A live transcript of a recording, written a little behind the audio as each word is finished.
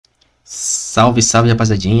Salve, salve,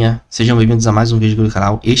 rapaziadinha. Sejam bem-vindos a mais um vídeo do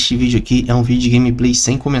canal. Este vídeo aqui é um vídeo de gameplay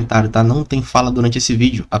sem comentário, tá? Não tem fala durante esse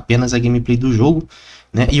vídeo, apenas a gameplay do jogo,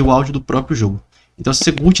 né? E o áudio do próprio jogo. Então, se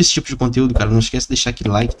você curte esse tipo de conteúdo, cara, não esquece de deixar aquele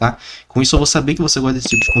like, tá? Com isso eu vou saber que você gosta desse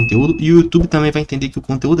tipo de conteúdo e o YouTube também vai entender que o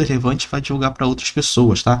conteúdo é relevante e vai divulgar para outras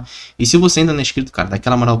pessoas, tá? E se você ainda não é inscrito, cara, dá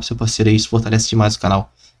aquela moral pro seu parceiro aí, isso fortalece demais o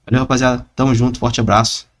canal. Valeu, rapaziada. Tamo junto, forte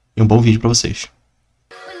abraço e um bom vídeo pra vocês.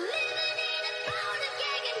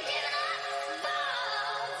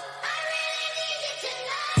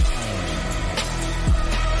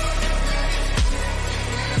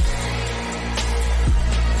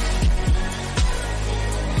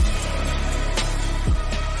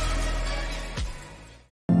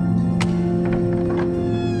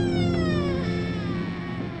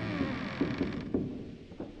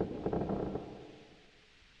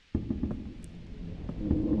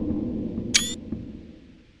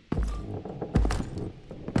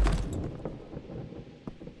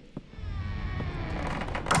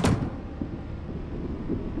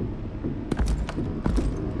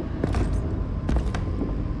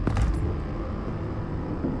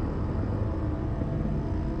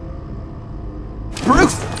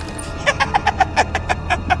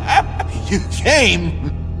 You came!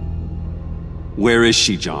 Where is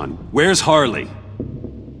she, John? Where's Harley?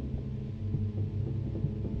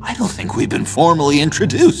 I don't think we've been formally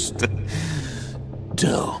introduced.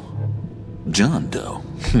 Doe. John Doe.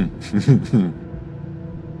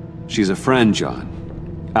 She's a friend, John.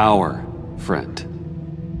 Our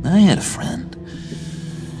friend. I had a friend.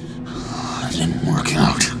 It didn't work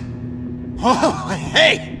out. Oh,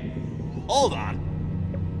 hey! Hold on.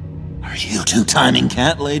 Are you two-timing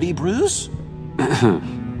cat lady, Bruce?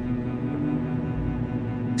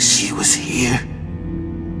 She was here.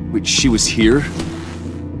 Wait, she was here?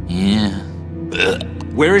 Yeah.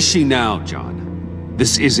 Where is she now, John?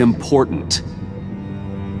 This is important.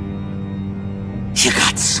 You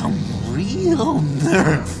got some real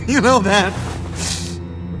nerve. You know that?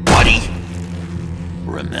 Buddy!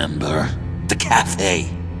 Remember the cafe?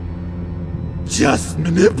 Just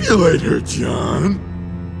manipulate her, John.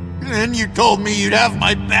 And you told me you'd have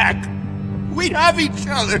my back. We'd have each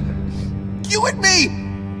other. You and me.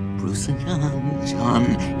 Bruce and John, John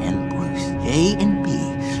and Bruce. A and B.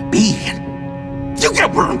 B and... You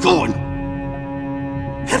get where I'm going.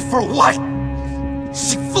 And for what?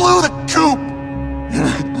 She flew the coop.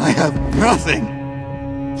 And I have nothing.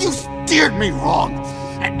 You steered me wrong.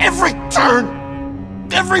 At every turn.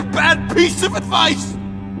 Every bad piece of advice.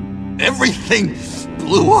 Everything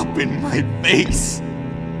blew up in my face.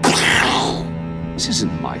 This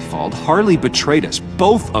isn't my fault. Harley betrayed us,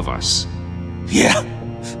 both of us. Yeah,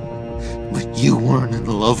 but you weren't in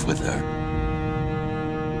love with her.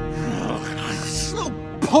 There's no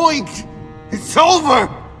point. It's over.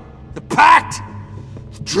 The pact,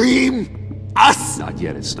 the dream, us. Not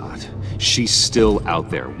yet, it's not. She's still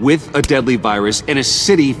out there, with a deadly virus, in a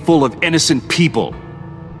city full of innocent people.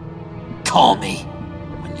 Call me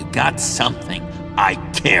when you got something I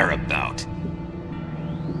care about.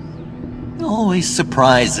 It always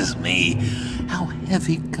surprises me how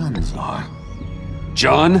heavy guns are.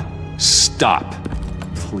 John, stop.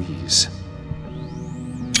 Please.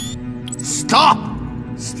 Stop!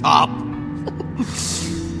 Stop!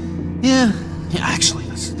 Yeah, actually,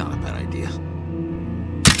 that's not a bad idea.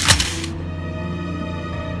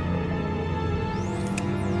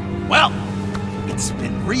 Well, it's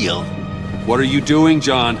been real. What are you doing,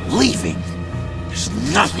 John? Leaving. There's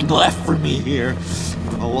nothing left for me here.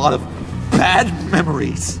 A lot of bad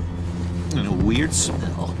memories. And a weird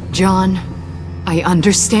smell. John, I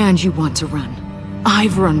understand you want to run.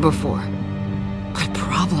 I've run before. But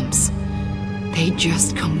problems, they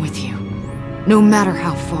just come with you. No matter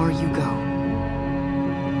how far you go.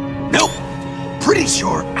 Nope. Pretty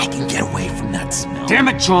sure I can get away from that smell. Damn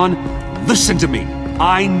it, John! Listen to me.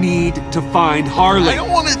 I need to find Harley. I don't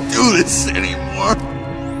want to do this anymore.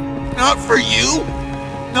 Not for you.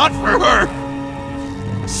 Not for her.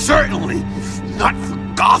 Certainly not for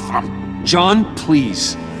Gotham. John,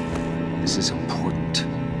 please. This is important.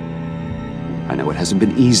 I know it hasn't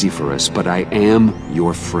been easy for us, but I am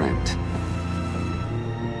your friend.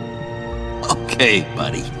 Okay,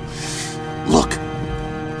 buddy. Look,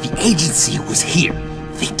 the agency was here.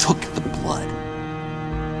 They took the blood.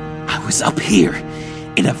 I was up here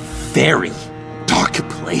in a very dark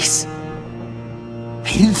place.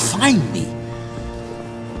 They didn't find me,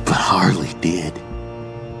 but Harley did.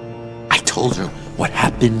 I told her what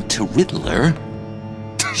happened to Riddler.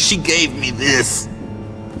 She gave me this.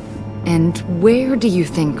 And where do you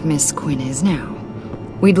think Miss Quinn is now?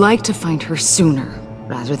 We'd like to find her sooner,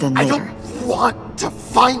 rather than later. I don't want to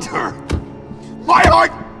find her. My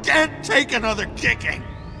heart can't take another kicking.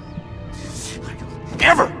 I don't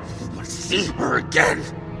ever want to see her again.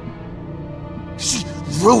 She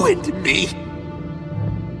ruined me.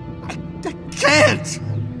 I can't.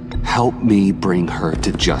 Help me bring her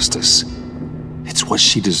to justice. It's what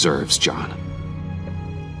she deserves, John.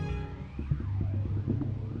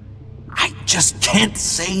 I just can't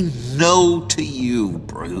say no to you,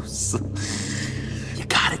 Bruce. You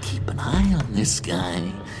gotta keep an eye on this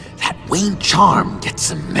guy. That Wayne charm gets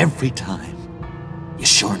him every time. You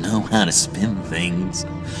sure know how to spin things.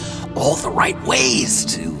 All the right ways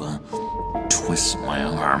to twist my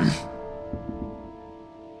arm.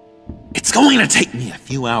 It's going to take me a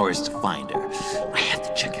few hours to find her. I have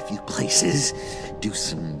to check a few places, do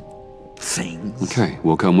some things. Okay,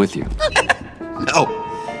 we'll come with you. No,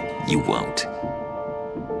 you won't.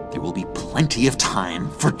 There will be plenty of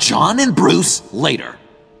time for John and Bruce later.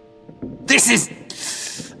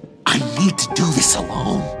 I need to do this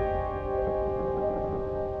alone.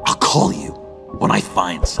 I'll call you when I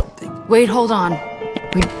find something. Wait, hold on.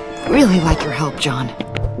 We'd really like your help, John.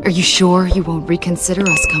 Are you sure you won't reconsider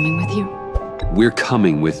us coming with you? We're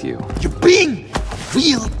coming with you. You're being a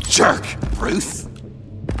real jerk, Bruce.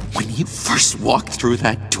 When you first walked through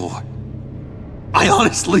that door, I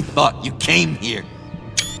honestly thought you came here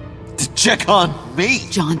to check on me.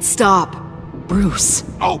 John, stop. Bruce.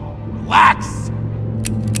 Oh, relax.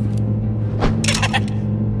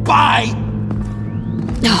 Bye.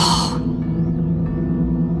 Oh.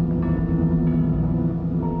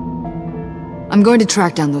 I'm going to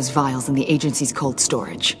track down those vials in the agency's cold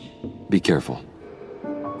storage. Be careful.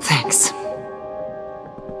 Thanks.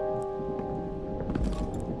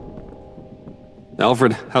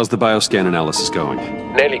 Alfred, how's the bioscan analysis going?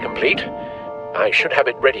 Nearly complete. I should have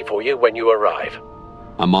it ready for you when you arrive.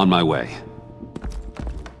 I'm on my way.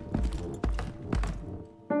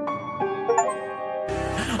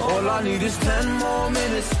 All I need is 10 more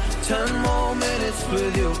minutes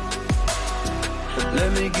with you.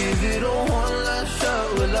 Let me give it a one last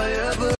shot. Will I ever